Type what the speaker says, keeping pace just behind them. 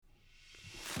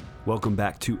Welcome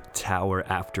back to Tower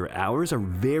After Hours, our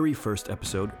very first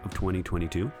episode of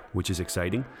 2022, which is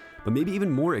exciting. But maybe even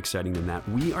more exciting than that,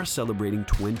 we are celebrating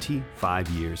 25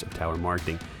 years of Tower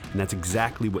marketing. And that's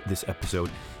exactly what this episode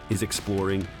is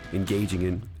exploring, engaging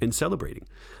in, and celebrating.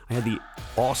 I had the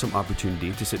awesome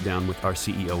opportunity to sit down with our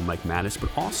CEO, Mike Mattis,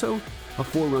 but also a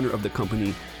forerunner of the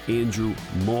company, Andrew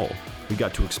Mull. We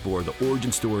got to explore the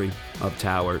origin story of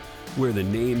Tower, where the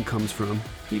name comes from,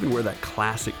 even where that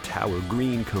classic Tower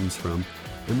green comes from,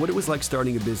 and what it was like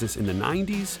starting a business in the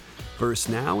 90s versus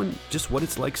now, and just what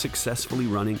it's like successfully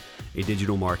running a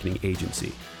digital marketing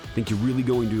agency. I think you're really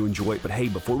going to enjoy it, but hey,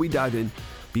 before we dive in,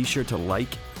 be sure to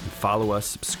like and follow us,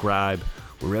 subscribe,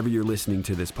 wherever you're listening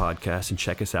to this podcast, and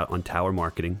check us out on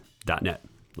towermarketing.net.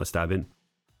 Let's dive in.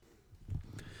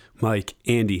 Mike,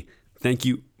 Andy, thank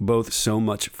you both so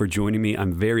much for joining me.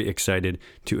 I'm very excited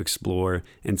to explore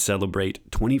and celebrate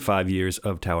 25 years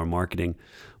of Tower marketing.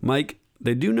 Mike,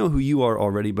 they do know who you are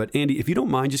already, but Andy, if you don't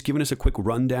mind just giving us a quick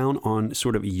rundown on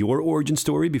sort of your origin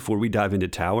story before we dive into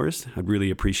Towers, I'd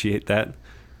really appreciate that.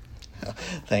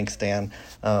 Thanks, Dan.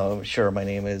 Sure, my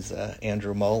name is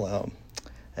Andrew Mull.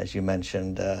 As you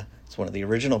mentioned, it's one of the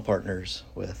original partners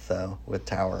with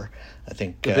Tower. I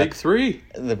think the big three.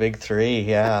 The big three,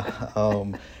 yeah.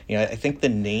 I think the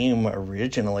name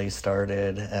originally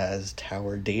started as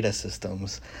Tower Data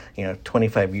Systems.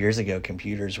 25 years ago,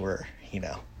 computers were,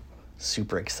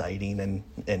 super exciting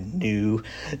and new.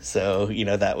 So,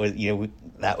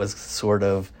 that was sort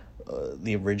of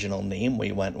the original name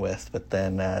we went with. But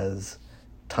then as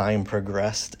time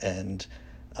progressed and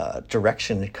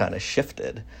direction kind of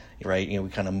shifted, right? We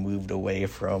kind of moved away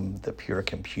from the pure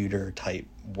computer type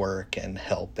work and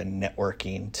help and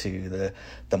networking to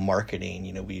the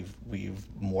marketing. We've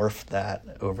morphed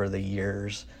that over the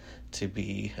years to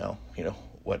be,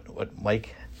 what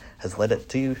Mike has led it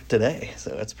to today.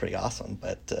 So it's pretty awesome.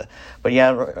 But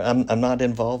yeah, I'm not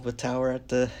involved with Tower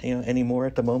anymore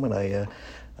at the moment. I'm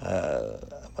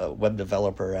a web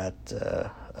developer at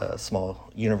a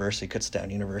small university,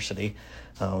 Kutztown University.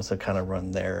 So kind of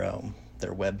run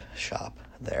their web shop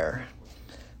there.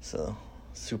 So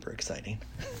super exciting.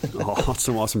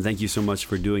 Awesome. Thank you so much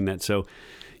for doing that. So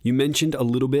you mentioned a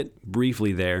little bit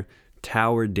briefly there,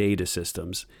 Tower Data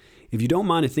Systems. If you don't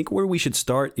mind, I think where we should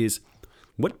start is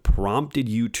what prompted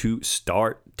you to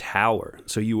start Tower?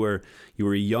 So you were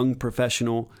a young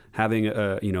professional having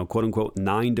a quote unquote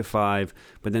 9 to 5,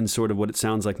 but then sort of what it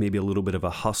sounds like maybe a little bit of a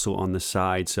hustle on the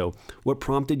side. So what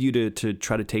prompted you to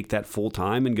try to take that full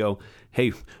time and go,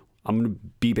 hey, I'm going to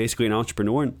be basically an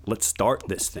entrepreneur and let's start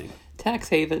this thing? Tax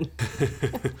haven.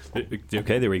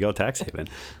 Okay, there we go. Tax haven.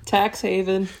 Tax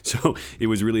haven. So it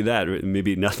was really that,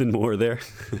 maybe nothing more there.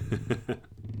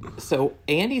 So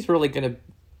Andy's really going to,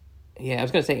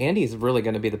 Andy's really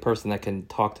going to be the person that can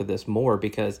talk to this more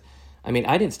because, I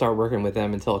didn't start working with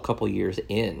them until a couple years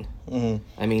in.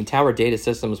 Mm-hmm. Tower Data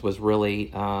Systems was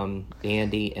really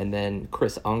Andy and then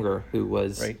Chris Unger, who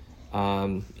was, right.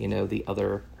 The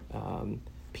other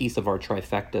piece of our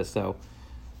trifecta. So,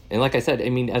 and like I said,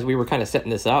 as we were kind of setting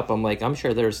this up, I'm like, I'm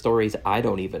sure there's stories I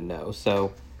don't even know.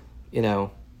 So, yeah,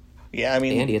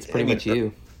 Andy, it's pretty much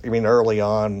you. Early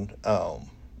on,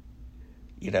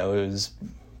 it was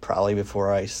probably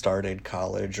before I started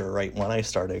college or right when I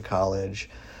started college,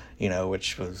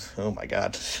 which was, oh my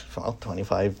God,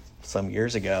 25 some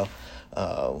years ago.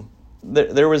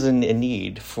 There was a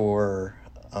need for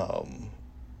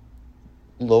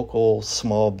local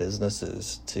small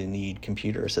businesses to need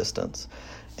computer assistance.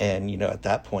 And, at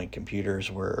that point, computers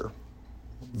were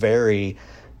very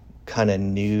kind of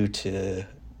new to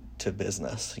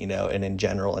business, and in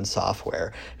general in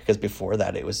software, because before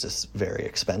that it was just very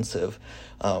expensive.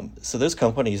 So those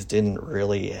companies didn't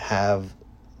really have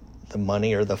the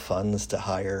money or the funds to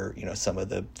hire, some of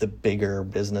the bigger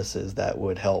businesses that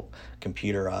would help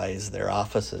computerize their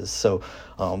offices. So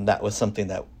that was something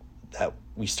that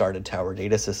we started Tower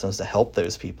Data Systems to help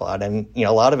those people out. And,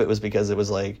 a lot of it was because it was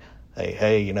like,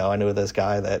 hey, I know this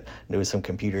guy that knows some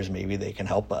computers, maybe they can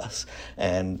help us.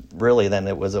 And really then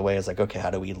it was a way, it's like, okay, how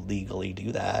do we legally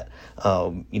do that?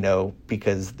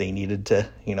 Because they needed to,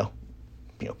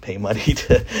 pay money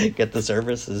to get the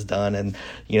services done, and,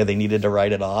 they needed to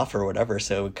write it off or whatever.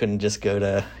 So it couldn't just go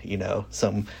to,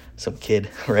 some kid,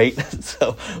 right?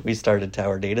 So we started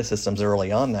Tower Data Systems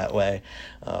early on that way.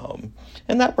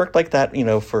 And that worked like that,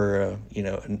 for,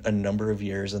 a number of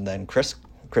years. And then Chris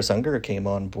Unger came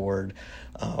on board,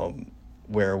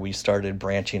 where we started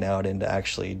branching out into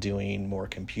actually doing more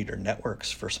computer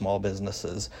networks for small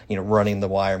businesses, running the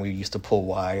wire. We used to pull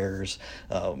wires,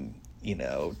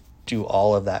 do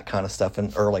all of that kind of stuff.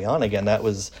 And early on, again, that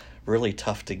was really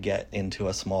tough to get into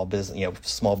a small business.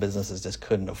 Small businesses just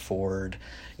couldn't afford,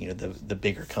 the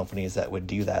bigger companies that would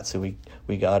do that. So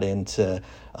we got into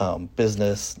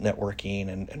business networking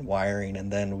and wiring,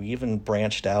 and then we even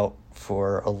branched out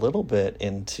for a little bit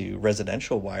into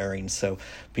residential wiring. So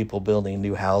people building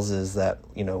new houses that,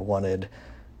 wanted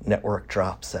network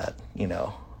drops at,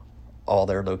 all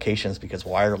their locations because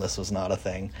wireless was not a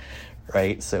thing,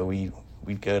 right? So we'd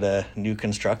go to new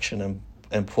construction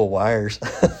and pull wires.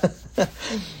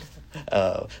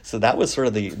 So that was sort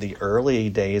of the early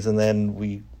days, and then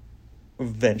we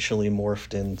eventually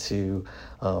morphed into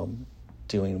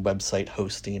doing website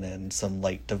hosting and some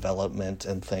light development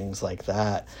and things like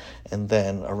that. And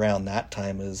then around that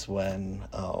time is when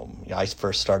I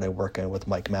first started working with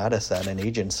Mike Mattis at an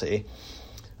agency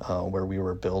where we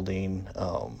were building,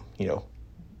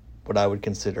 what I would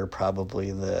consider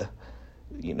probably the,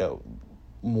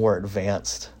 more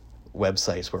advanced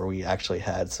websites where we actually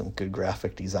had some good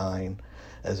graphic design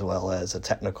as well as a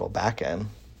technical back end.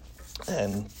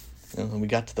 And we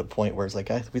got to the point where it's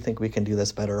like, we think we can do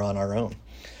this better on our own.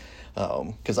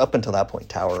 Because up until that point,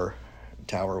 Tower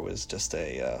was just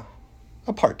a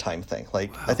part-time thing.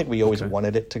 Like, wow. I think we always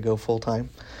wanted it to go full-time,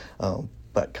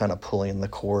 but kind of pulling the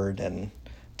cord and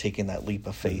taking that leap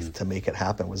of faith to make it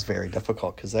happen was very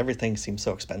difficult because everything seems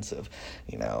so expensive,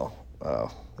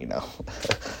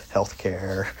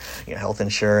 healthcare, health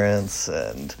insurance,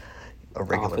 and a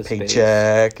regular office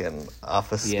paycheck space. And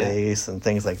office space and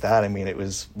things like that. I mean, it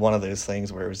was one of those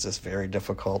things where it was just very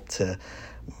difficult to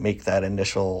make that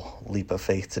initial leap of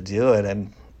faith to do it.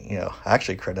 And, I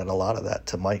actually credit a lot of that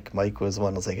to Mike. Mike was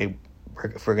one who was like, hey,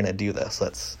 if we're going to do this,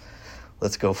 let's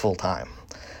go full time.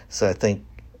 So I think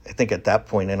at that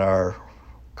point in our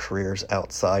careers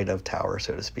outside of Tower,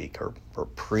 so to speak, or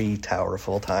pre-Tower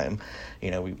full time,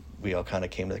 we all kind of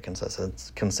came to the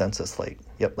consensus like,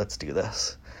 yep, let's do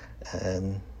this.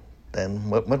 And then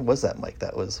when was that, Mike?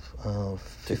 That was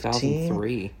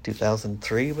 2003.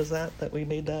 2003 was that we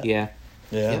made that? Yeah.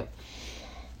 Yep.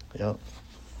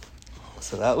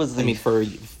 So that was I mean,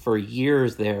 for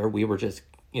years there, we were just,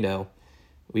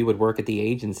 we would work at the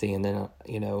agency, and then,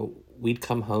 we'd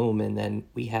come home, and then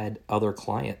we had other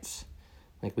clients.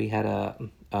 Like, we had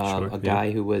a guy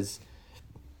who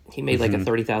he made like a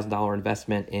 $30,000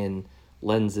 investment in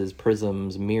lenses,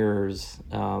 prisms, mirrors,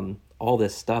 all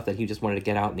this stuff that he just wanted to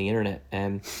get out in the internet.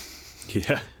 And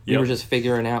we were just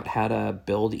figuring out how to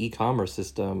build e-commerce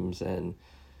systems and,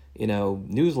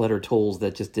 newsletter tools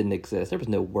that just didn't exist. There was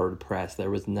no WordPress. There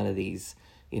was none of these,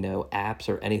 apps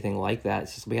or anything like that.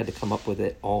 It's just we had to come up with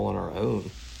it all on our own.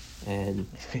 And,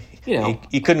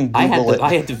 you couldn't Google it.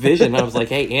 I had the vision. I was like,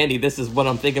 hey, Andy, this is what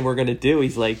I'm thinking we're going to do.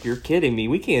 He's like, you're kidding me.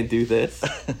 We can't do this.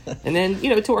 And then,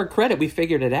 to our credit, we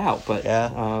figured it out. But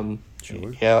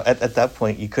sure. At that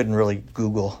point, you couldn't really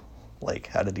Google like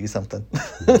how to do something.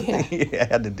 You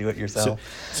had to do it yourself.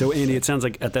 So Andy, it sounds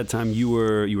like at that time you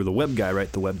were the web guy,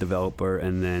 right? The web developer,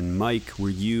 and then Mike, were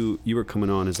you were coming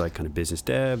on as like kind of business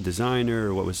dev, designer,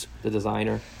 or what was the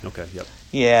designer? Okay, yep.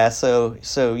 Yeah, so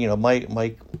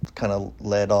Mike kind of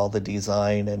led all the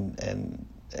design and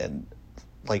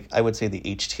like I would say the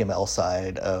HTML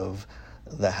side of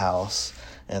the house,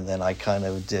 and then I kind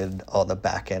of did all the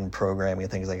back end programming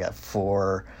and things like that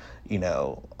for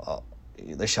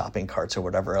the shopping carts or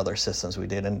whatever other systems we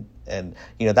did, and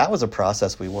that was a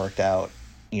process we worked out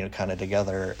kind of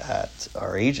together at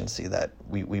our agency that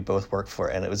we both worked for,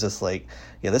 and it was just like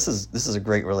this is a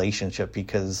great relationship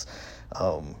because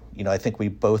I think we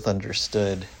both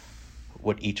understood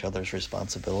what each other's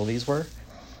responsibilities were.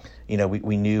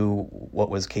 We knew what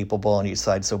was capable on each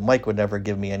side, so Mike would never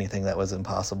give me anything that was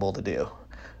impossible to do,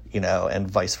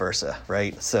 and vice versa,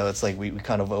 right? So it's like we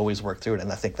kind of always worked through it,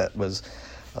 and I think that was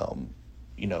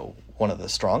one of the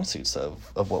strong suits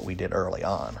of what we did early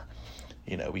on.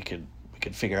 We could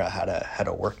figure out how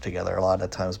to work together. A lot of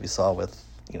times we saw with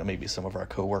maybe some of our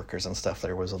coworkers and stuff,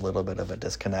 there was a little bit of a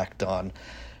disconnect on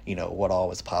what all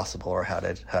was possible or how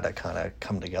to kind of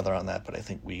come together on that. But I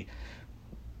think we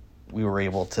were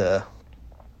able to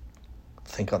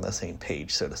think on the same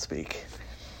page, so to speak.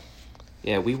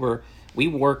 Yeah, we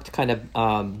worked kind of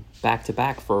back to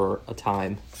back for a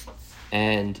time,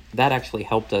 and that actually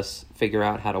helped us figure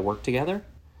out how to work together.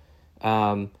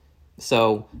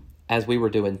 So as we were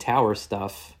doing Tower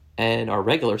stuff and our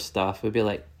regular stuff, we'd be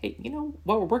like, hey,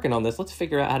 while we're working on this, let's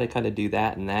figure out how to kind of do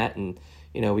that and that. And,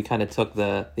 we kind of took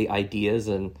the ideas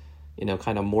and,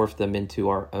 kind of morphed them into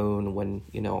our own when,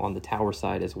 on the Tower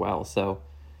side as well. So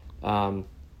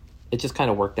it just kind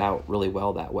of worked out really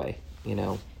well that way.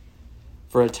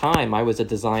 For a time, I was a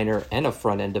designer and a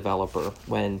front-end developer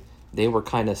when they were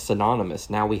kind of synonymous.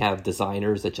 Now we have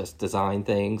designers that just design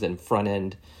things and front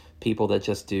end people that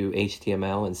just do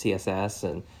HTML and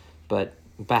CSS, but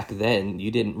back then you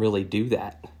didn't really do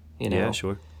that, you know? Yeah,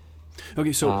 sure.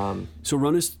 Okay, so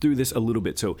run us through this a little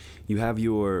bit. So you have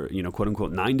your, quote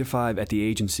unquote 9 to 5 at the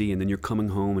agency, and then you're coming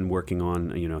home and working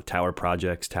on, tower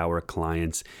projects, tower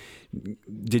clients.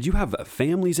 Did you have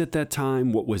families at that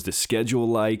time? What was the schedule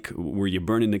like? Were you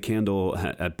burning the candle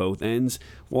at both ends?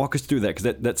 Walk us through that,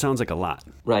 because that sounds like a lot.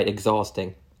 Right,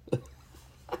 exhausting.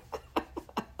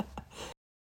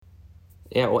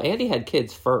 Yeah, well, Andy had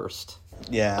kids first.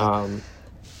 Yeah.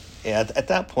 Yeah, at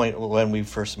that point, when we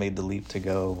first made the leap to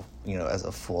go, as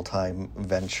a full-time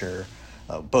venture,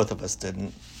 both of us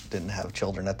didn't have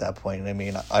children at that point. I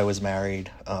mean, I was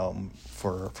married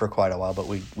for quite a while, but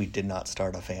we did not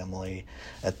start a family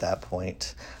at that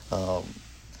point.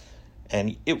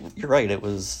 And you're right, it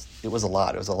was a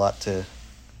lot. It was a lot to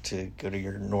go to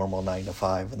your normal 9 to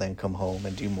 5 and then come home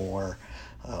and do more.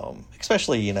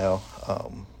 Especially,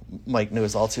 Mike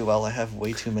knows all too well I have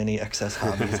way too many excess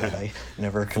hobbies that I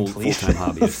never complete.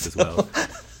 Full-time hobbyist as well.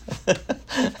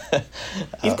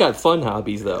 He's got fun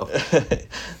hobbies, though.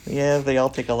 Yeah, they all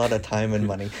take a lot of time and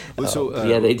money.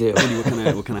 Yeah, they do. Andy,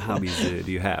 what kind of hobbies do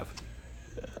you have?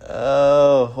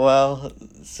 Oh, well,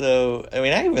 so, I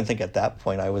mean, I even think at that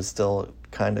point I was still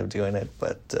kind of doing it,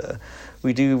 but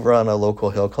we do run a local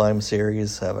hill climb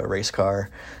series, have a race car,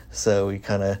 so we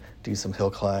kind of do some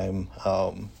hill climb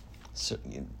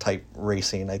type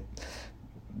racing.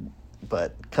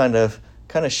 But kind of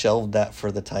shelved that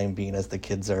for the time being as the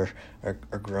kids are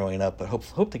growing up, but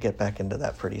hope to get back into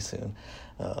that pretty soon.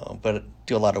 But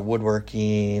do a lot of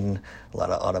woodworking, a lot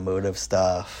of automotive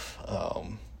stuff.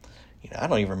 I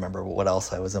don't even remember what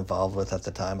else I was involved with at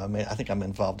the time. I mean, I think I'm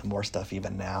involved in more stuff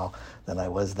even now than I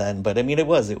was then. But I mean, it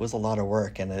was a lot of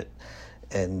work, and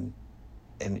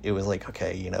it was like,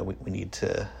 okay, we need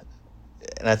to.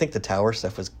 And I think the tower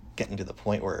stuff was getting to the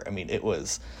point where, I mean, it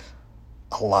was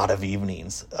a lot of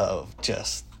evenings of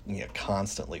just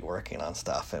constantly working on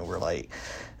stuff, and we're like,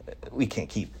 we can't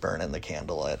keep burning the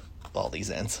candle at all these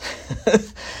ends.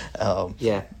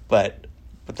 Yeah. But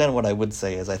then what I would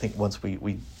say is, I think once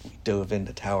we dove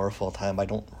into tower full time, I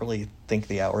don't really think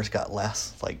the hours got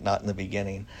less, like not in the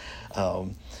beginning.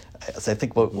 So I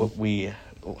think what we,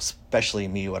 especially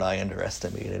me, what I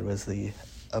underestimated was the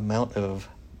amount of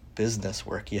business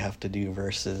work you have to do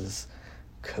versus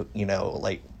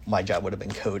like my job would have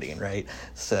been coding, right?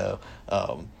 So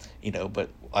but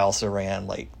I also ran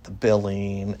like the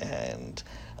billing and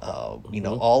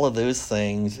all of those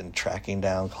things, and tracking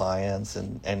down clients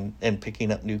and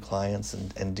picking up new clients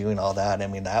and doing all that. I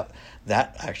mean, that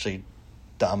actually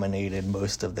dominated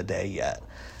most of the day yet,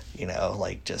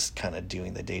 like just kind of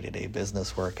doing the day-to-day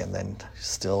business work, and then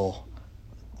still,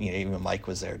 even Mike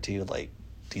was there too, like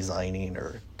designing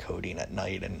or coding at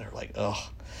night, and they're like, oh,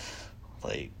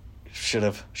 like should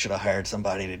have hired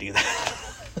somebody to do that.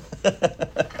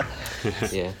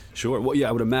 Yeah. Sure. Well, yeah,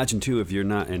 I would imagine too, if you're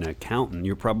not an accountant,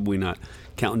 you're probably not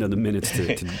counting down the minutes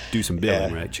to do some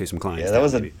billing, right? Chase some clients. Yeah, that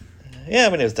was maybe. I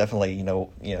mean, it was definitely,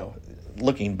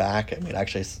 looking back, I mean,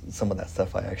 actually some of that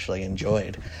stuff I actually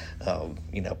enjoyed.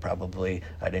 Probably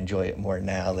I'd enjoy it more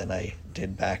now than I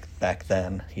did back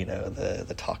then,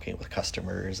 the talking with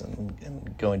customers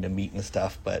and going to meet and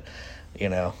stuff. But,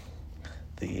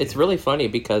 it's really funny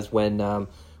because when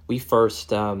we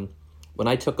first, when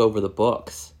I took over the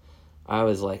books, I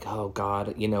was like, oh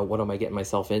God, what am I getting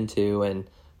myself into? And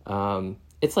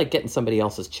it's like getting somebody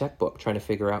else's checkbook, trying to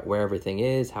figure out where everything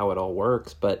is, how it all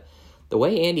works. But the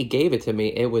way Andy gave it to me,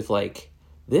 it was like,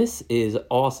 this is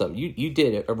awesome. You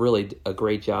did a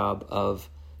great job of,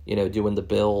 doing the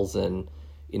bills and,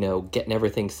 getting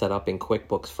everything set up in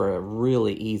QuickBooks for a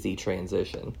really easy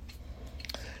transition.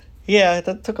 Yeah,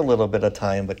 that took a little bit of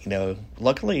time, but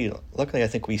luckily I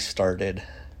think we started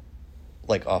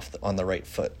like on the right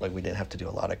foot. Like we didn't have to do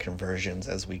a lot of conversions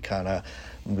as we kind of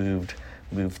moved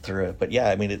through it. But yeah,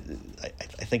 I mean, I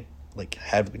think like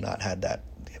had we not had that,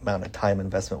 the amount of time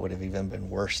investment would have even been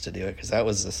worse to do it, because that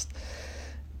was just,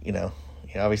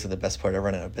 obviously the best part of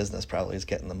running a business probably is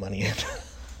getting the money in.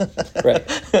 Right.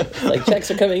 Like checks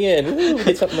are coming in. Woo, we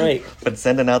did something right. But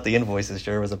sending out the invoices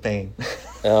sure was a pain.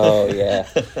 Oh, yeah.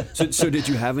 So did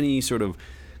you have any sort of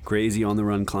crazy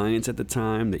on-the-run clients at the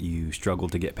time that you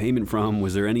struggled to get payment from?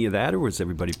 Was there any of that, or was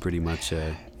everybody pretty much,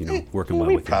 working well with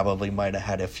you? We probably might have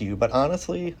had a few, but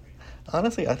honestly, I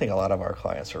think a lot of our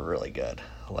clients were really good.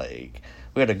 Like,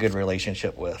 we had a good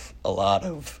relationship with a lot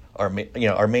of our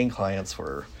main clients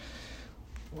were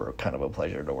kind of a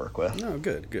pleasure to work with. Oh,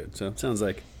 good. So it sounds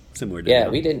like similar to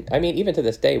we didn't, I mean, even to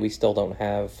this day, we still don't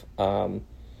have,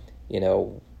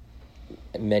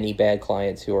 many bad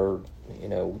clients who are,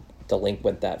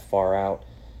 delinquent that far out.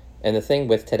 And the thing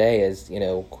with today is,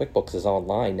 QuickBooks is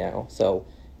online now, so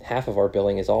half of our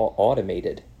billing is all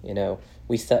automated.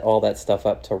 We set all that stuff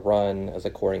up to run as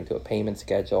according to a payment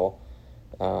schedule.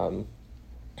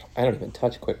 I don't even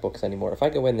touch QuickBooks anymore. If I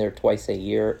go in there twice a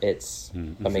year, it's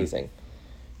amazing.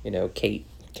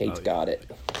 Kate's got it.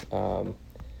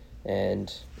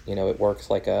 And, it works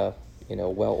like a,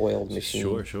 well-oiled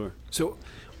machine. Sure. So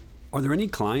are there any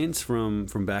clients from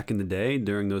back in the day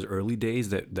during those early days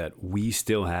that we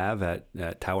still have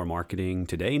at Tower Marketing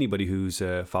today? Anybody who's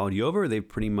followed you over? Or they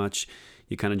pretty much,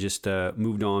 you kind of just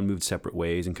moved separate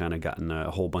ways and kind of gotten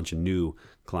a whole bunch of new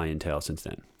clientele since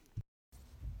then?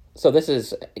 So this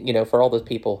is, for all those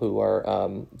people who are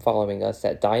following us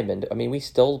at Diamond, I mean, we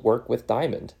still work with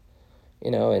Diamond,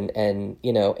 and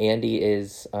Andy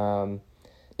is, now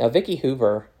Vicki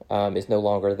Hoover is no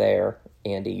longer there.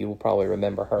 Andy, you will probably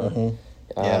remember her. Mm-hmm.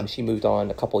 Yeah. She moved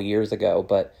on a couple years ago,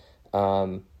 but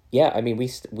I mean,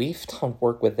 we've done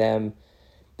work with them.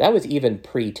 That was even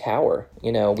pre-Tower.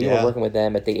 We were working with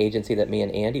them at the agency that me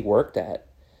and Andy worked at,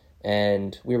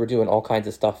 and we were doing all kinds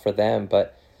of stuff for them.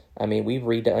 But I mean, we've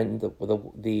redone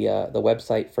the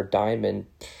website for Diamond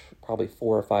probably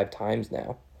 4 or 5 times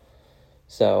now.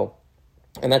 So,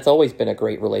 and that's always been a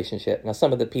great relationship. Now,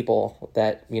 some of the people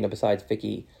that besides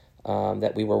Vicki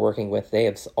that we were working with, they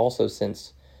have also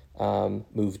since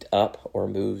moved up or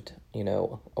moved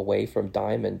away from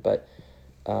Diamond. But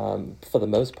for the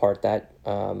most part, that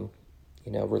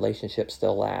relationship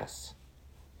still lasts.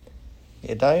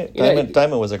 Yeah,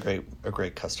 Diamond was a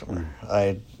great customer.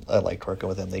 I liked working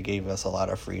with them. They gave us a lot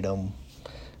of freedom,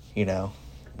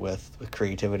 with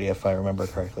creativity, if I remember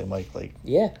correctly, Mike.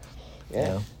 Yeah.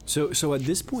 So at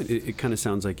this point, it kind of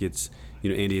sounds like it's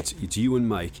Andy, it's you and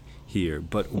Mike here.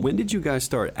 But when did you guys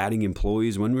start adding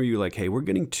employees? When were you like, hey, we're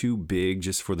getting too big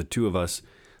just for the two of us?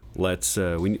 Let's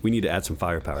we need to add some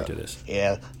firepower to this.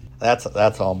 Yeah, that's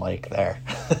all Mike there.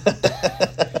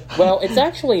 Well, it's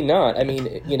actually not. I mean,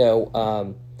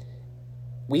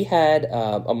 we had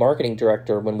a marketing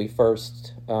director when we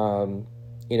first,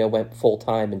 went full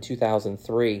time in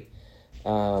 2003.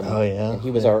 And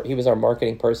he was our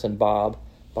marketing person, Bob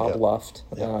Luft.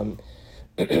 Yep.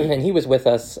 And he was with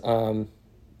us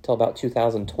till about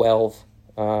 2012.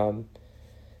 And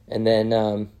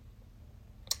then,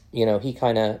 he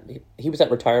was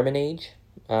at retirement age.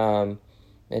 And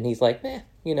he's like,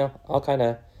 I'll kind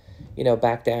of,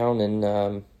 back down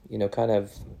and, he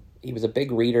was a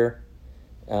big reader,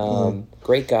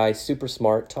 great guy, super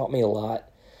smart, taught me a lot.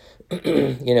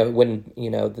 When,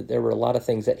 there were a lot of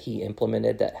things that he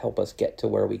implemented that helped us get to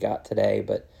where we got today.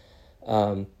 But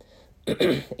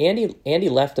Andy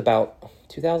left about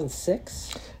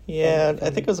 2006. Yeah, I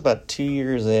think it was about 2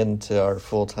 years into our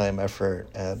full-time effort,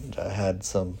 and had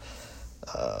some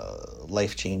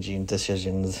life-changing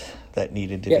decisions that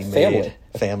needed to be made.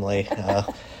 Family.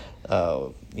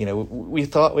 We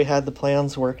thought we had the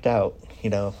plans worked out,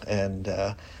 and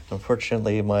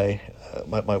unfortunately my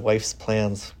wife's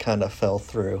plans kind of fell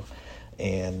through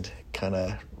and kind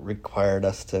of required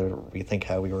us to rethink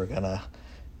how we were going to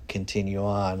continue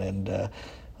on. And,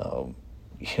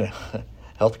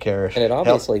 healthcare. And it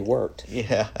obviously worked.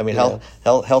 Yeah. I mean,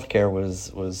 healthcare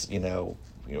was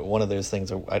one of those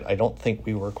things. I don't think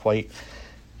we were quite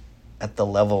at the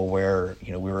level where,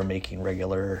 we were making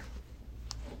regular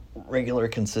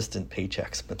consistent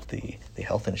paychecks, but the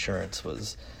health insurance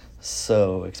was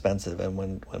so expensive. And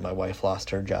when my wife lost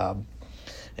her job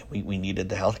and we needed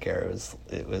the healthcare,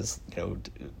 it was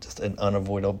just an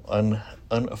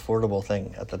unaffordable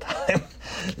thing at the time.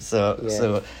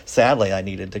 So sadly I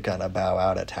needed to kind of bow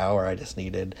out at Tower. I just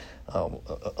needed a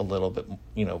little bit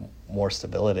more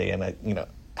stability. And I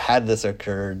had this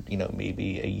occurred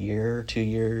maybe a year, 2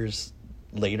 years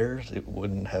later, it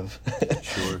wouldn't have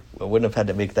I wouldn't have had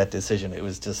to make that decision. It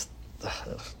was just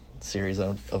a series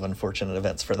of unfortunate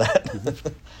events for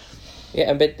that.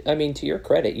 Yeah, but I mean, to your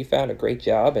credit, you found a great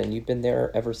job and you've been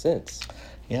there ever since.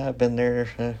 Yeah, I've been there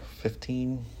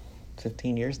 15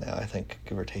 years now, I think,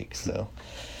 give or take. So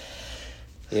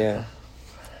yeah.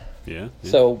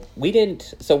 So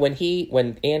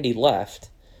when Andy left,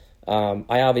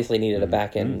 I obviously needed a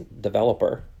back-end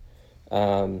developer.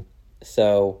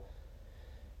 So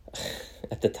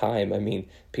at the time, I mean,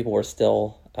 people were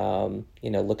still,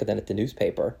 looking at the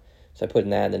newspaper. So I put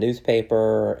an ad in the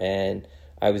newspaper, and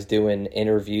I was doing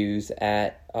interviews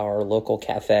at our local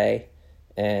cafe,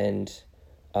 and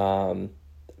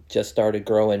just started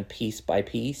growing piece by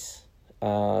piece.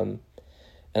 And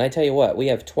I tell you what, we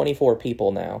have 24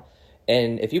 people now.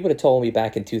 And if you would have told me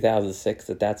back in 2006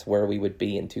 that that's where we would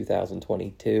be in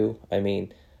 2022, I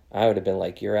mean, I would have been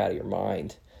like, you're out of your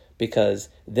mind, because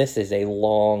this is a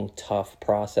long, tough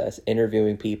process,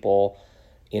 interviewing people,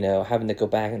 having to go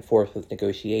back and forth with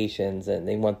negotiations, and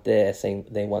they want this and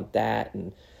they want that.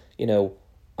 And,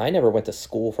 I never went to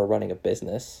school for running a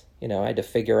business. I had to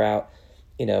figure out,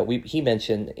 Andy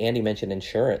mentioned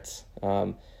insurance.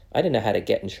 I didn't know how to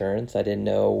get insurance. I didn't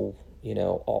know,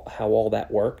 how all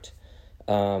that worked.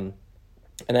 And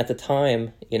at the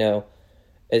time,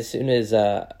 as soon as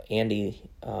Andy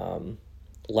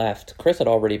left, Chris had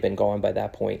already been gone by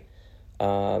that point.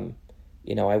 I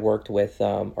worked with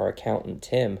our accountant,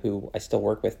 Tim, who I still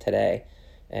work with today,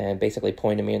 and basically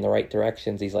pointed me in the right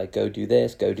directions. He's like, go do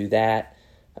this, go do that.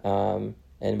 And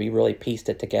we really pieced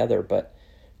it together. But,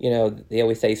 they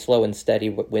always say slow and steady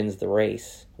wins the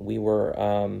race. We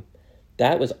were,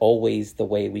 that was always the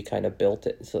way we kind of built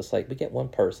it. So it's like, we get one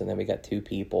person, then we got two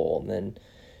people. And then,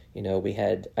 we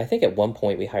had, I think at one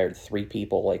point we hired 3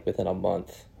 people like within a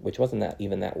month, which wasn't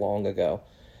even that long ago.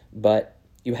 But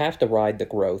you have to ride the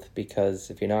growth, because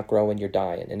if you're not growing, you're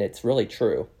dying. And it's really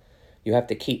true. You have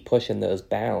to keep pushing those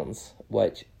bounds,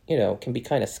 which, can be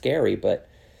kind of scary. But,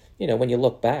 when you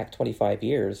look back 25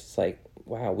 years, it's like,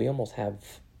 wow, we almost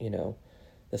have,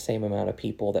 the same amount of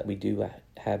people that we do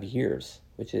have years,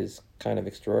 which is kind of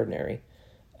extraordinary.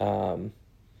 But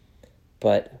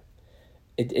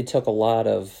it took a lot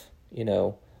of,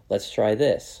 let's try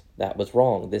this. That was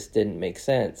wrong. This didn't make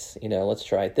sense. Let's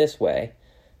try it this way.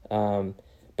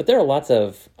 But there are lots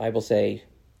of, I will say,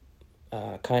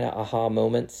 kind of aha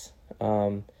moments.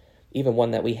 Even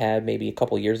one that we had maybe a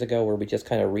couple years ago, where we just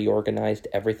kind of reorganized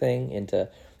everything into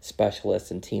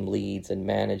specialists and team leads and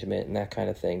management and that kind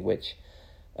of thing, which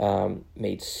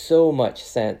made so much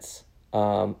sense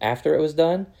after it was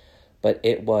done. But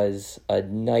it was a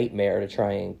nightmare to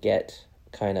try and get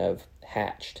kind of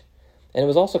hatched. And it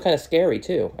was also kind of scary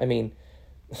too. I mean,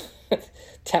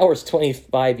 Tower's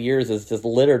 25 years is just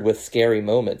littered with scary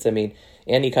moments. I mean,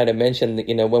 Andy kind of mentioned,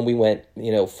 when we went,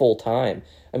 full time,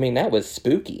 I mean, that was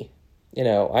spooky.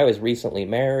 I was recently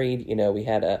married, we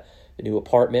had a new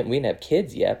apartment. We didn't have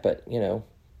kids yet, but,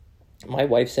 my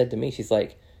wife said to me, she's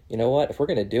like, you know what, if we're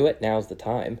going to do it, now's the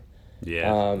time.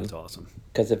 Yeah, that's awesome.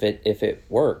 Because if it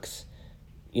works,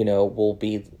 we'll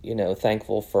be,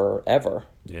 thankful forever.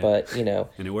 Yeah. But, and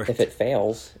it worked. If it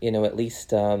fails, at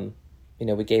least,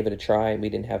 we gave it a try, and we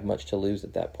didn't have much to lose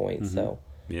at that point. Mm-hmm. So,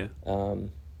 yeah.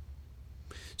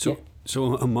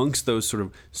 So amongst those sort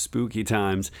of spooky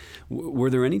times, were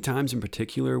there any times in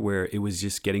particular where it was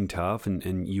just getting tough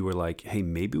and you were like, hey,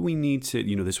 maybe we need to,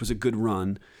 this was a good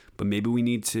run, but maybe we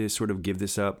need to sort of give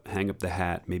this up, hang up the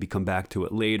hat, maybe come back to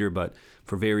it later, but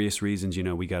for various reasons,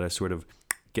 we got to sort of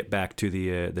get back to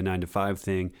the 9-to-5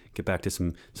 thing, get back to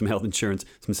some health insurance,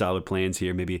 some solid plans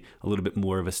here, maybe a little bit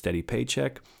more of a steady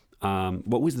paycheck.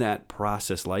 What was that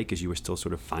process like as you were still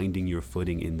sort of finding your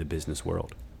footing in the business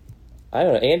world? I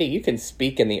don't know, Andy, you can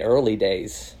speak in the early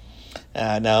days.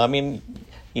 No, I mean,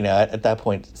 at that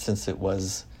point, since it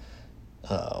was,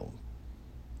 I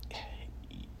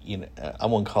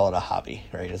won't call it a hobby,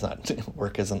 right? It's not,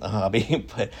 work isn't a hobby,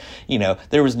 but,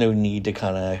 there was no need to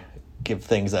kind of give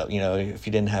things up. If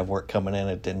you didn't have work coming in,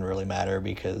 it didn't really matter,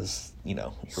 because, you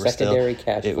were secondary still,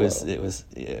 cash flow.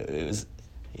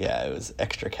 It was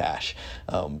extra cash.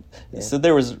 So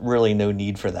there was really no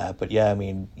need for that. But yeah, I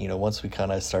mean, once we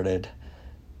kind of started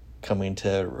coming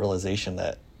to realization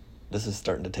that this is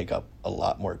starting to take up a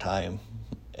lot more time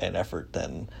and effort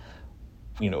than,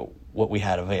 what we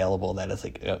had available, that it's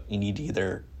like, you need to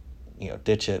either,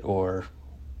 ditch it or,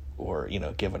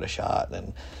 give it a shot.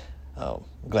 And I'm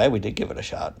glad we did give it a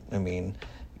shot. I mean,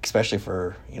 especially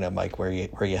for, Mike, where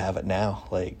you have it now,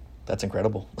 like, that's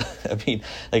incredible. I mean,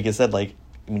 like I said,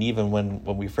 even when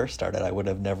we first started, I would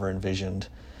have never envisioned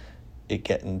it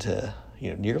getting to,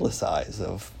 near the size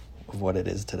of what it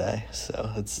is today.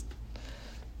 So it's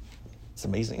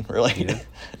amazing, really.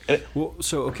 Yeah. Well,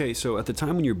 so at the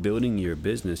time when you're building your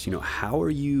business, how are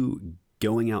you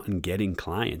going out and getting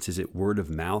clients? Is it word of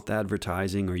mouth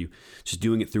advertising? Are you just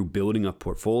doing it through building a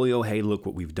portfolio? Hey, look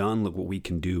what we've done. Look what we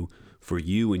can do for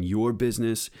you and your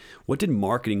business. What did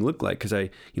marketing look like? Because I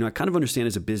kind of understand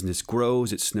as a business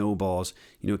grows, it snowballs,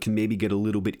 it can maybe get a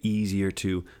little bit easier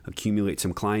to accumulate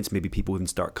some clients. Maybe people even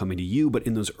start coming to you. But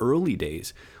in those early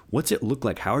days, what's it look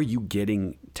like? How are you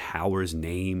getting Tower's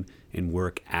name and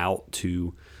work out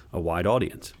to a wide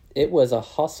audience? It was a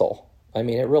hustle. I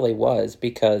mean, it really was,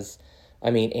 because,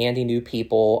 Andy knew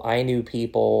people. I knew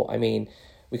people.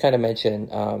 We kind of mentioned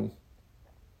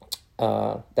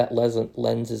that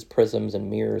lenses, prisms, and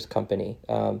mirrors company.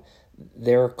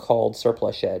 They're called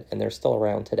Surplus Shed, and they're still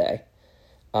around today.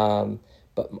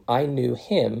 But I knew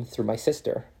him through my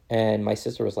sister, And my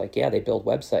sister was like, yeah, they build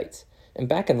websites. And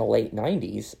back in the late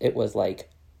 90s, it was like,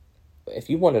 if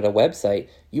you wanted a website,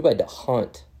 you had to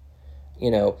hunt,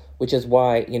 which is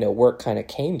why, work kind of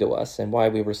came to us, and why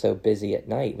we were so busy at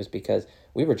night was because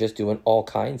we were just doing all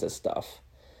kinds of stuff.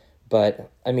 But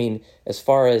I mean, as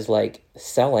far as like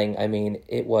selling, I mean,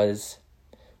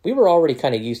 we were already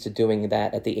kind of used to doing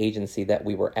that at the agency that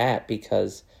we were at,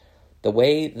 because the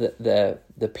way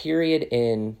the period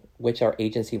in which our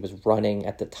agency was running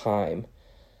at the time,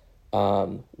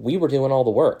 we were doing all the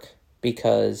work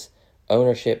because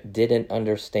ownership didn't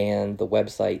understand the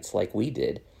websites like we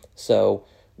did. So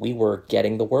we were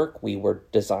getting the work, we were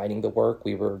designing the work,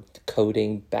 we were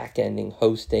coding, back-ending,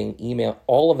 hosting, email,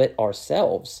 all of it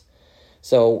ourselves.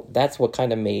 So that's what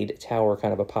kind of made Tower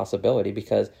kind of a possibility,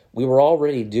 because we were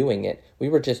already doing it. We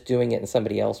were just doing it and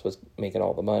somebody else was making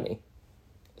all the money.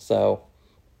 So,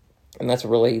 and that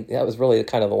was really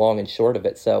kind of the long and short of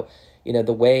it. So,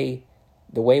 the way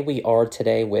we are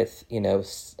today with,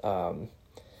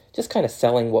 just kind of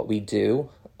selling what we do,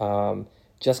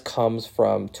 just comes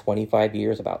from 25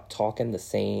 years about talking the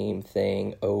same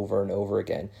thing over and over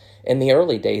again. In the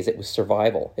early days, it was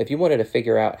survival. If you wanted to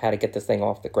figure out how to get this thing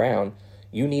off the ground,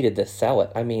 you needed to sell it.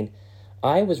 I mean,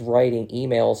 I was writing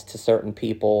emails to certain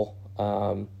people.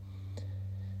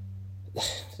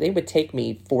 They would take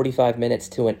me 45 minutes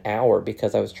to an hour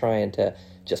because I was trying to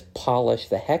just polish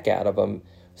the heck out of them.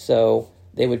 So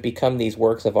they would become these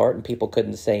works of art and people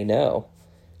couldn't say no.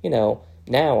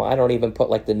 Now I don't even put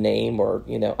like the name or,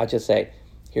 I just say,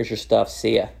 here's your stuff,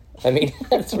 see ya. I mean,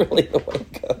 that's really the way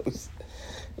it goes.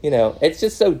 It's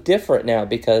just so different now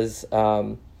because,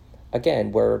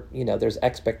 again, there's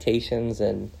expectations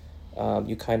and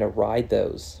you kind of ride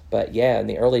those. But yeah, in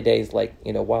the early days, like,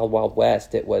 Wild Wild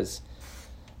West, it was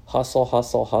hustle,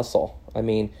 hustle, hustle. I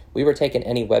mean, we were taking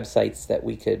any websites that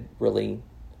we could really,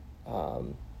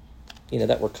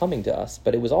 that were coming to us,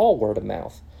 but it was all word of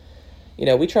mouth.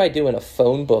 We tried doing a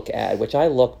phone book ad, which I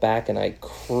look back and I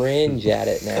cringe at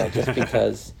it now just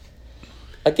because,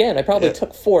 again, I probably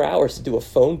took 4 hours to do a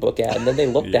phone book ad, and then they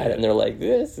looked at it and they're like,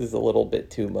 this is a little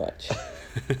bit too much.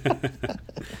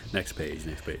 Next page,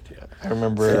 yeah. I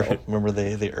remember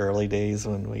the early days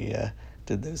when we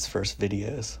did those first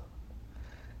videos.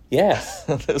 Yes.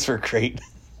 Those were great.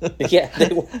 Yeah,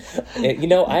 they were,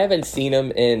 I haven't seen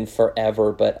them in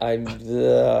forever, but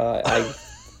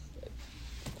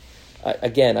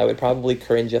again, I would probably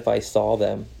cringe if I saw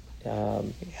them. Yeah,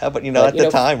 but at the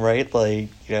time, right? Like,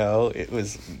 it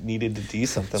was needed to do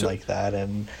something like that,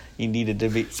 and you needed to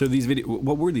be. So these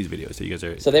what were these videos that you guys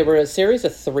are? So they were a series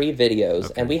of 3 videos,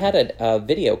 okay. And we had a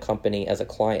video company as a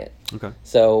client. Okay.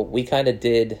 So we kind of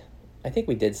I think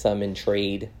we did some in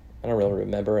trade. I don't really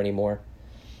remember anymore.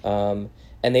 And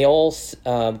they all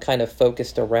kind of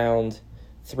focused around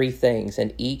 3 things,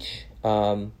 and each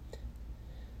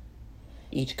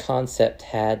concept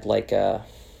had like a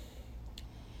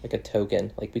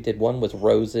token. Like we did, one was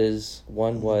roses,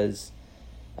 one was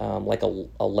like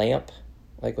a lamp,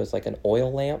 like it was like an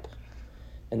oil lamp,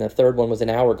 and the third one was an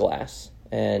hourglass.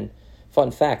 And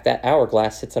fun fact, that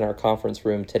hourglass sits in our conference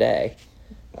room today,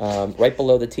 right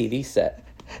below the TV set.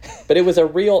 But it was a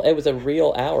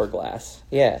real hourglass.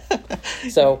 Yeah.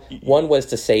 So one was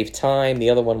to save time, the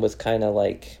other one was kind of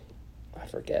like, I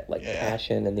forget, like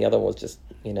passion, and the other one was just,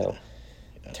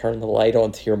 turn the light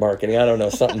on to your marketing. I don't know,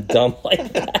 something dumb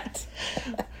like that.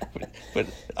 But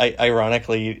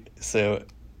ironically, so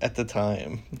at the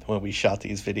time when we shot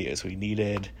these videos, we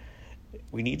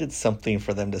needed something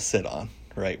for them to sit on,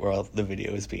 right, while the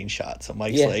video is being shot. So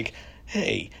Mike's like,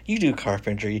 hey, you do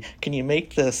carpentry. Can you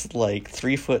make this like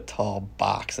 3-foot tall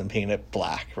box and paint it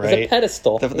black, right? The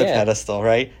pedestal. The pedestal,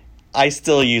 right? I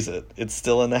still use it. It's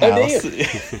still in the house.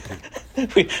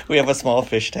 we have a small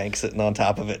fish tank sitting on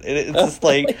top of it. It's just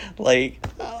like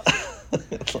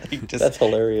just that's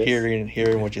hilarious.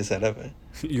 Hearing what you said of it.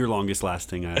 Your longest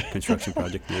lasting construction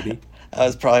project, maybe? That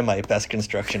was probably my best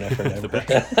construction effort ever.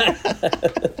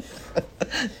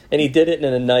 And he did it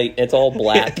in a night. It's all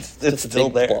black. It's still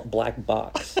there. Black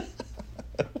box.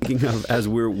 Thinking of, as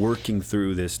we're working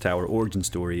through this Tower origin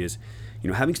story, is,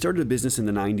 having started a business in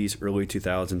the 90s, early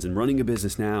 2000s, and running a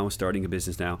business now, starting a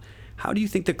business now, how do you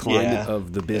think the climate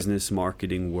of the business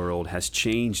marketing world has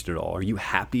changed at all? Are you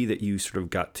happy that you sort of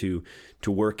got to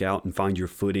work out and find your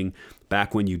footing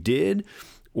back when you did?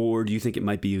 Or do you think it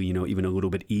might be, even a little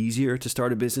bit easier to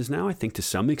start a business now? I think to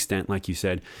some extent, like you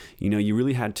said, you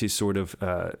really had to sort of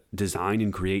design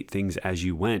and create things as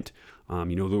you went.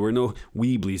 There were no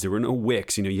Weebly's, there were no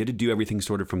Wix. You had to do everything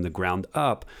sort of from the ground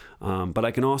up. But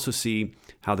I can also see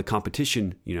how the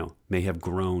competition, may have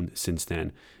grown since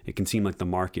then. It can seem like the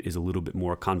market is a little bit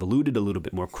more convoluted, a little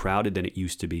bit more crowded than it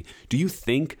used to be. Do you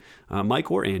think, Mike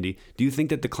or Andy, do you think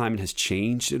that the climate has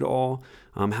changed at all?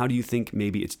 How do you think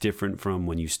maybe it's different from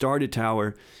when you started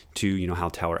Tower to, how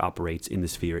Tower operates in the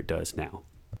sphere it does now?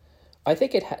 I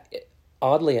think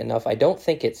oddly enough, I don't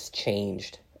think it's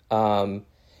changed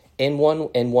in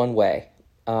one way.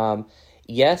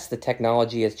 Yes, the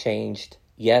technology has changed.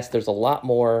 Yes, there's a lot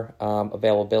more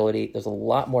availability. There's a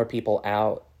lot more people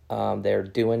out there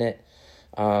doing it.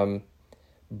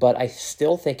 But I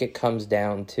still think it comes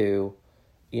down to,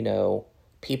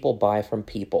 people buy from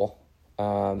people.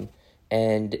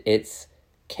 And it's,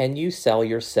 can you sell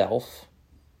yourself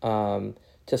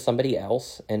to somebody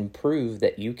else and prove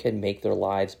that you can make their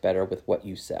lives better with what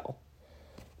you sell?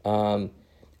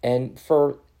 And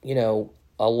for,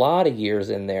 a lot of years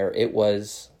in there, it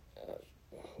was,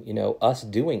 us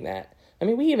doing that. I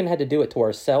mean, we even had to do it to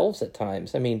ourselves at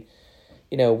times. I mean,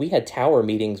 we had Tower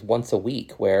meetings once a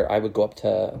week where I would go up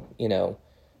to,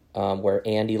 where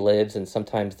Andy lives, and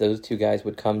sometimes those two guys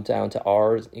would come down to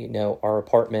ours, our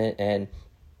apartment, and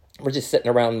we're just sitting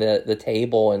around the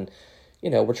table and,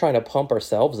 we're trying to pump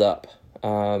ourselves up.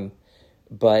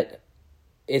 But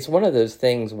it's one of those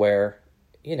things where,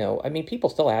 people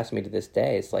still ask me to this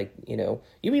day. It's like, you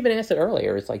even asked it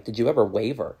earlier. It's like, did you ever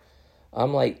waver?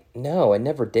 I'm like, no, I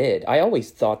never did. I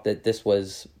always thought that this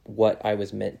was what I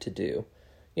was meant to do.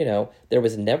 There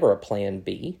was never a plan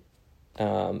B.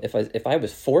 If I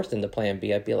was forced into plan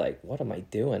B, I'd be like, what am I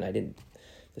doing?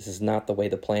 This is not the way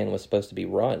the plan was supposed to be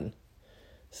run.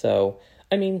 So,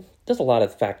 there's a lot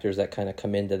of factors that kind of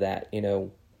come into that,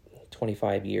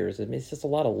 25 years. It's just a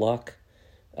lot of luck.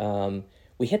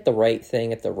 We hit the right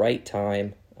thing at the right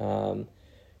time.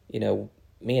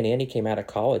 Me and Andy came out of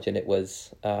college and it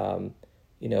was,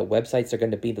 websites are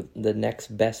going to be the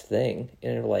next best thing.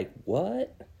 And they're like,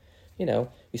 what?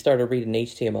 We started reading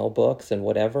HTML books and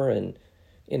whatever. And,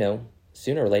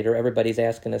 sooner or later, everybody's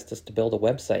asking us just to build a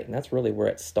website. And that's really where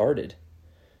it started,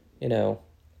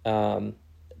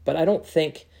 But I don't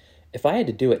think, if I had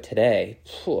to do it today,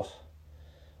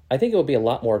 I think it would be a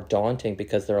lot more daunting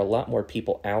because there are a lot more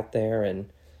people out there,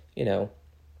 and,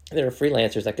 there are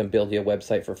freelancers that can build you a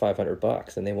website for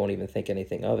 $500 and they won't even think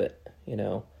anything of it,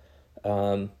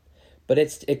 But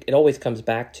it always comes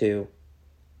back to,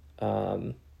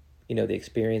 the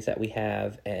experience that we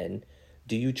have, and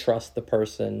do you trust the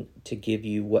person to give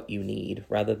you what you need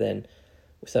rather than,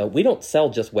 so we don't sell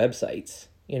just websites.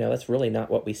 That's really not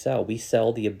what we sell. We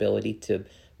sell the ability to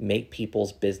make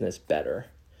people's business better.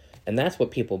 And that's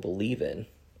what people believe in.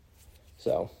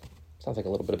 So, sounds like a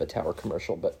little bit of a Tower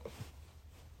commercial, but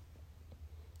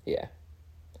yeah.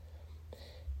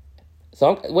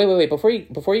 So, wait. Before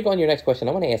you go on your next question,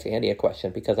 I want to ask Andy a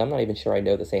question because I'm not even sure I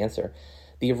know this answer.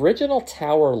 The original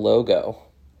Tower logo,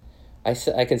 I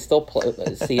can still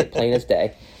see it plain as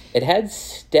day. It had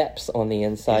steps on the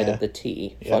inside of the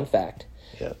T. Fun fact.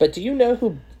 Yeah. But do you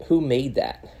know who made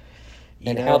that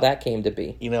and how that came to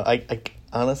be? I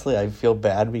honestly, I feel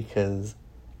bad because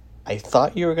I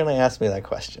thought you were going to ask me that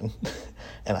question,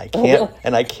 and I can't,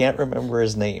 and I can't remember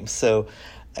his name. So,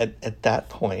 at that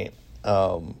point,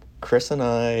 Chris and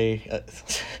I,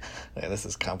 this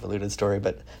is a convoluted story,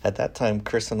 but at that time,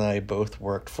 Chris and I both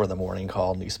worked for the Morning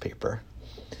Call newspaper.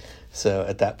 So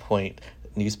at that point,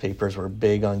 newspapers were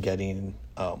big on getting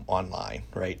online,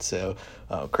 right? So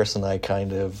Chris and I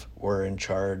kind of were in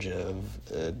charge of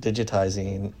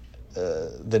digitizing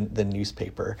the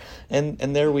newspaper, and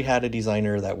there we had a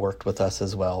designer that worked with us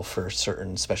as well for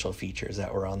certain special features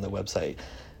that were on the website.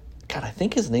 God, I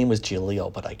think his name was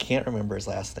Jaleel, but I can't remember his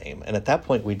last name. And at that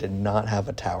point, we did not have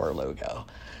a Tower logo,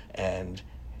 and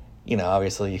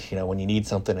obviously, when you need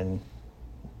something and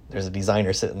there's a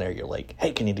designer sitting there, you're like,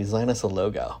 hey, can you design us a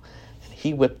logo?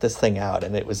 He whipped this thing out,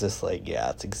 and it was just like, yeah,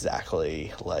 it's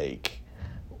exactly like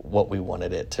what we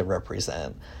wanted it to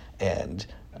represent. And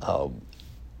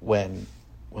when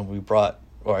we brought,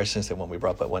 or I shouldn't say when we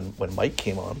brought, but when Mike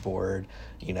came on board,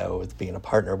 with being a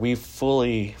partner, we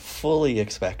fully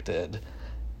expected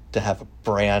to have a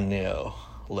brand new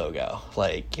logo,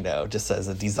 like, just as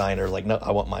a designer, like, no,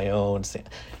 I want my own.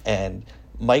 And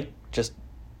Mike just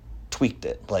tweaked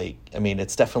it. Like,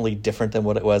 it's definitely different than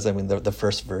what it was. The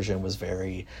first version was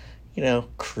very,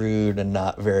 crude and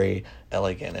not very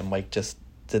elegant. And Mike just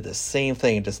did the same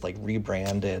thing and just like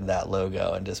rebranded that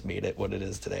logo and just made it what it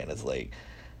is today. And it's like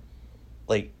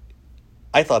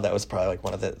I thought that was probably like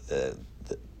one of the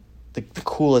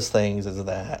coolest things is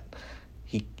that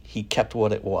he kept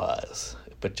what it was,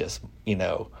 but just,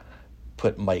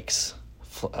 put Mike's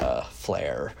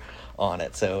flair on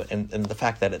it. So, and the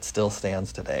fact that it still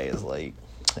stands today is like,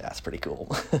 that's pretty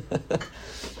cool.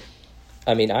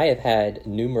 I mean, I have had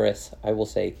numerous, I will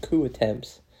say, coup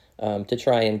attempts to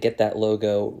try and get that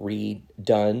logo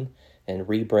redone and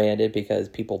rebranded, because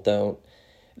people don't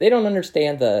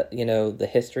understand the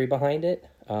history behind it.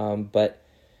 But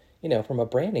from a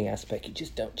branding aspect, you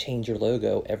just don't change your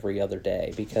logo every other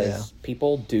day, because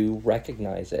people do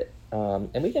recognize it.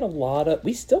 And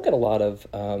we still get a lot of,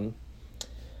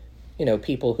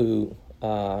 people who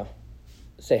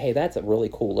say, hey, that's a really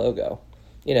cool logo,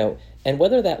 and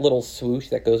whether that little swoosh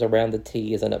that goes around the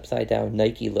T is an upside down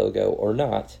Nike logo or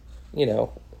not, it's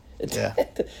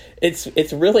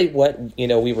really what,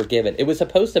 we were given. It was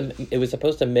supposed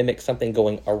to mimic something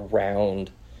going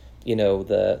around,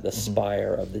 the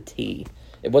spire of the T.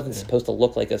 It wasn't supposed to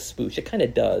look like a swoosh. It kind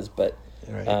of does, but,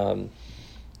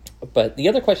 but the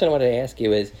other question I wanted to ask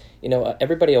you is,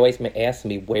 everybody always asks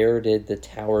me, where did the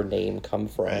tower name come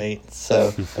from? Right.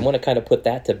 So I want to kind of put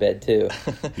that to bed too.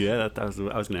 Yeah, I was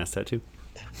going to ask that too.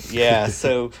 Yeah.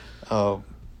 So,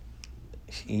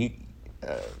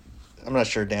 I'm not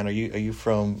sure, Dan. Are you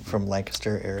from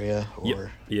Lancaster area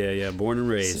or? Yep. Yeah. Born and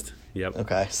raised. Yep.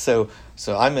 Okay. So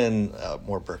I'm in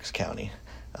more Berks County,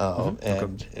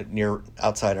 and near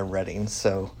outside of Reading.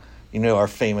 So, our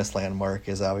famous landmark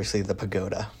is obviously the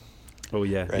pagoda. Oh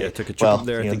yeah, right? Yeah. I took a trip up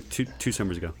there. I think two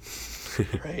summers ago.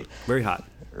 Right. Very hot.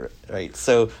 Right.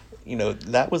 So,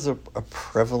 that was a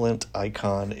prevalent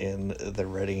icon in the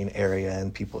Reading area,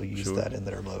 and people use that in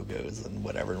their logos and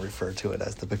whatever, and refer to it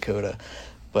as the pagoda.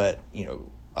 But,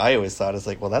 I always thought it's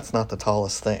like, well, that's not the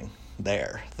tallest thing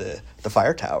there. The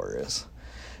fire tower is.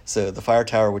 So the fire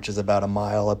tower, which is about a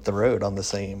mile up the road on the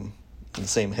same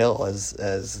hill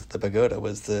as the pagoda,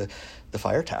 was the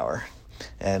fire tower.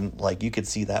 And like, you could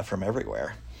see that from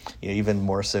everywhere, even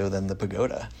more so than the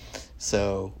pagoda.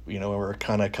 So, when we're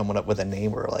kind of coming up with a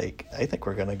name, we're like, I think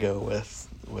we're going to go with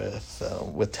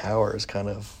towers, kind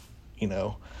of,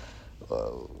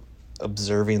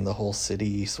 observing the whole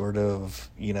city sort of,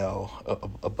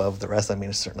 above the rest. I mean,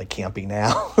 it's certainly campy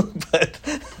now, but,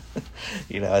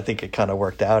 I think it kind of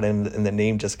worked out, and the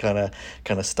name just kind of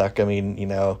stuck. I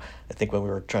mean, I think when we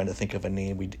were trying to think of a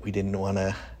name, we didn't want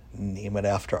to name it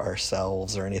after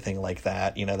ourselves or anything like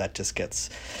that. That just gets,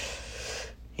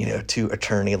 too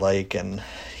attorney-like and,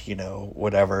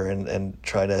 whatever, and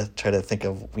try to think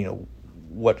of,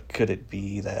 what could it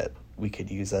be that we could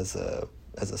use as a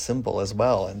symbol as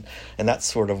well, and that's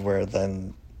sort of where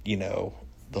then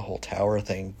the whole tower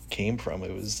thing came from.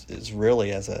 Is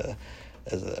really as a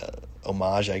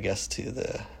homage, I guess, to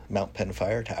the Mount Penn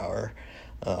Fire Tower,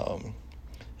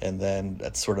 and then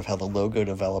that's sort of how the logo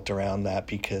developed around that,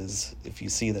 because if you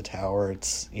see the tower,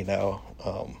 it's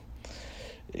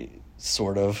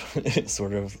sort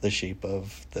of the shape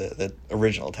of the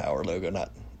original tower logo,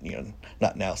 not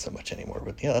now so much anymore,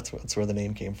 but that's where the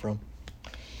name came from.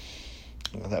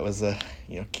 That was a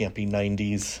campy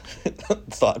 90s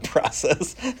thought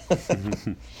process.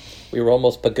 We were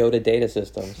almost pagoda data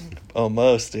systems.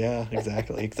 Almost, yeah,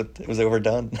 exactly. Except it was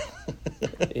overdone.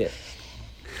 Yeah.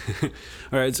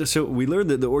 All right, so we learned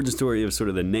the origin story of sort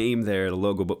of the name there, the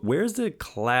logo, but where's the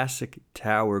classic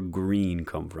tower green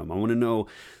come from? I want to know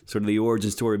sort of the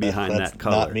origin story behind that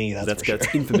color. Not me, that's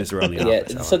infamous around the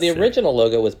office. Yeah, so the original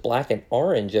logo was black and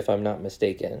orange, if I'm not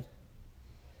mistaken.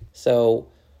 So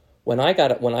when I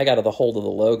got a hold of the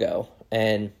logo,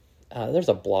 and there's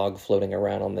a blog floating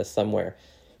around on this somewhere,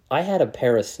 I had a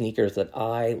pair of sneakers that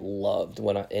I loved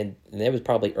and it was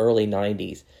probably early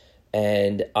 90s,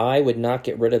 and I would not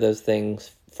get rid of those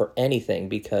things for anything,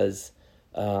 because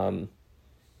they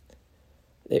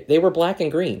were black and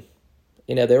green.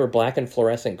 They were black and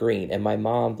fluorescent green, and my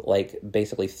mom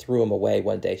basically threw them away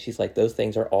one day. She's like, those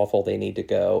things are awful, they need to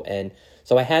go. And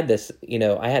so I had this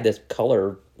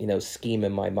color, scheme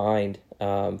in my mind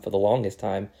for the longest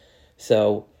time.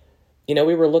 So,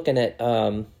 we were looking at,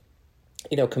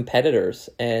 competitors,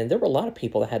 and there were a lot of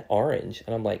people that had orange,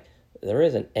 and I'm like, there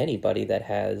isn't anybody that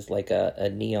has a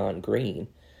neon green.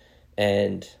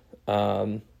 And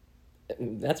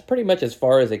that's pretty much as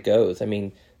far as it goes. I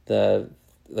mean, the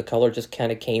color just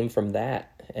kind of came from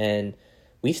that, and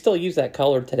we still use that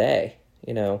color today.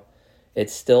 It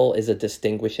still is a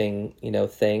distinguishing,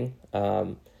 thing.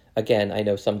 Again, I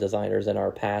know some designers in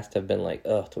our past have been like,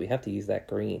 "Oh, do we have to use that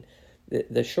green?"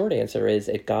 The short answer is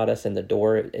it got us in the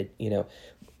door.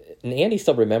 And Andy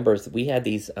still remembers we had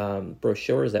these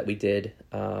brochures that we did.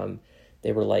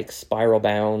 They were spiral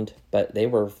bound, but they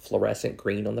were fluorescent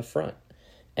green on the front,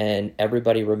 and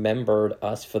everybody remembered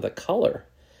us for the color.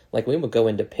 like we would go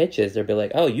into pitches, they'd be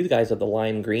like, "Oh, you guys are the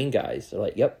lime green guys." They're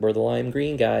like, "Yep, we're the lime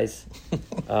green guys."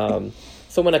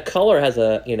 So when a color has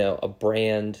a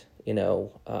brand,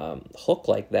 hook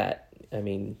like that, I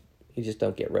mean, you just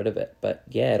don't get rid of it. But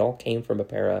yeah, it all came from a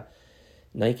pair of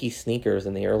Nike sneakers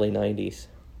in the early 90s.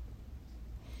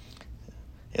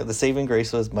 Yeah, the saving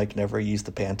grace was Mike never used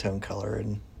the Pantone color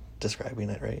in describing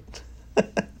it, right?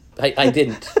 I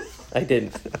didn't.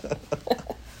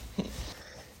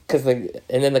 Because and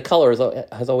then the color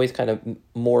has always kind of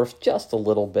morphed just a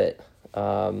little bit.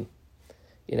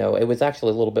 It was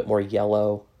actually a little bit more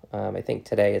yellow. I think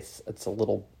today it's a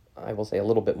little, I will say, a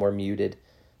little bit more muted.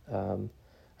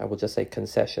 I will just say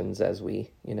concessions as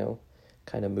we,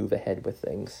 kind of move ahead with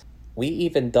things. We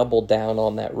even doubled down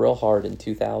on that real hard in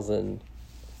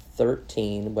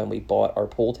 2013 when we bought our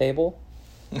pool table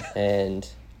and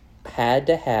had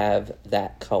to have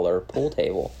that color pool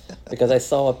table because I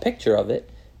saw a picture of it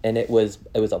and it was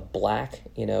a black,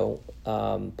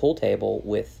 pool table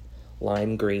with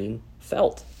lime green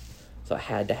felt. So I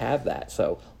had to have that.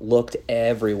 So looked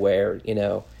everywhere,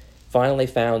 finally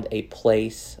found a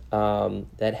place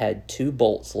that had 2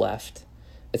 bolts left.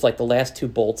 It's like the last 2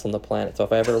 bolts on the planet. So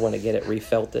if I ever want to get it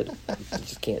refelted, I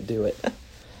just can't do it.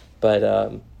 But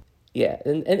yeah,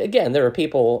 and again, there are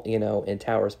people, in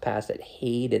Towers Pass that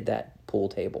hated that pool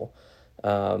table.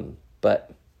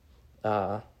 But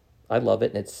I love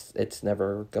it, and it's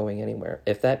never going anywhere.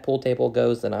 If that pool table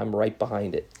goes, then I'm right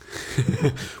behind it.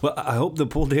 Well, I hope the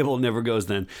pool table never goes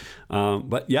then.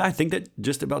 But yeah, I think that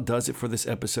just about does it for this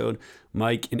episode.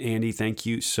 Mike and Andy, thank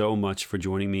you so much for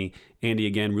joining me. Andy,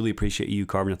 again, really appreciate you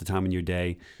carving out the time in your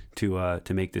day to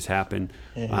make this happen.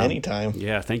 Anytime.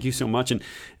 Yeah, thank you so much.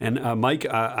 And Mike,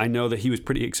 I know that he was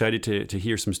pretty excited to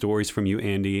hear some stories from you,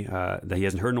 Andy, that he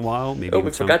hasn't heard in a while. Maybe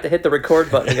we forgot to hit the record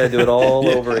button. I got to do it all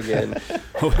over again.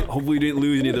 Hopefully we didn't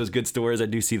lose any of those good stories. I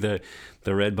do see the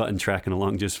red button tracking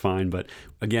along just fine. But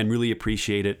again, really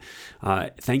appreciate it.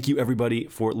 Thank you, everybody,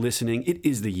 for listening. It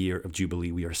is the year of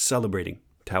Jubilee. We are celebrating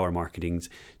Tower Marketing's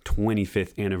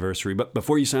 25th anniversary. But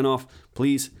before you sign off,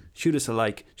 please shoot us a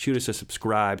like, shoot us a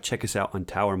subscribe, check us out on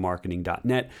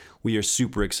towermarketing.net. We are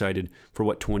super excited for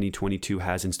what 2022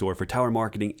 has in store for Tower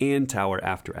Marketing and Tower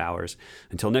After Hours.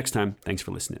 Until next time, thanks for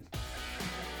listening.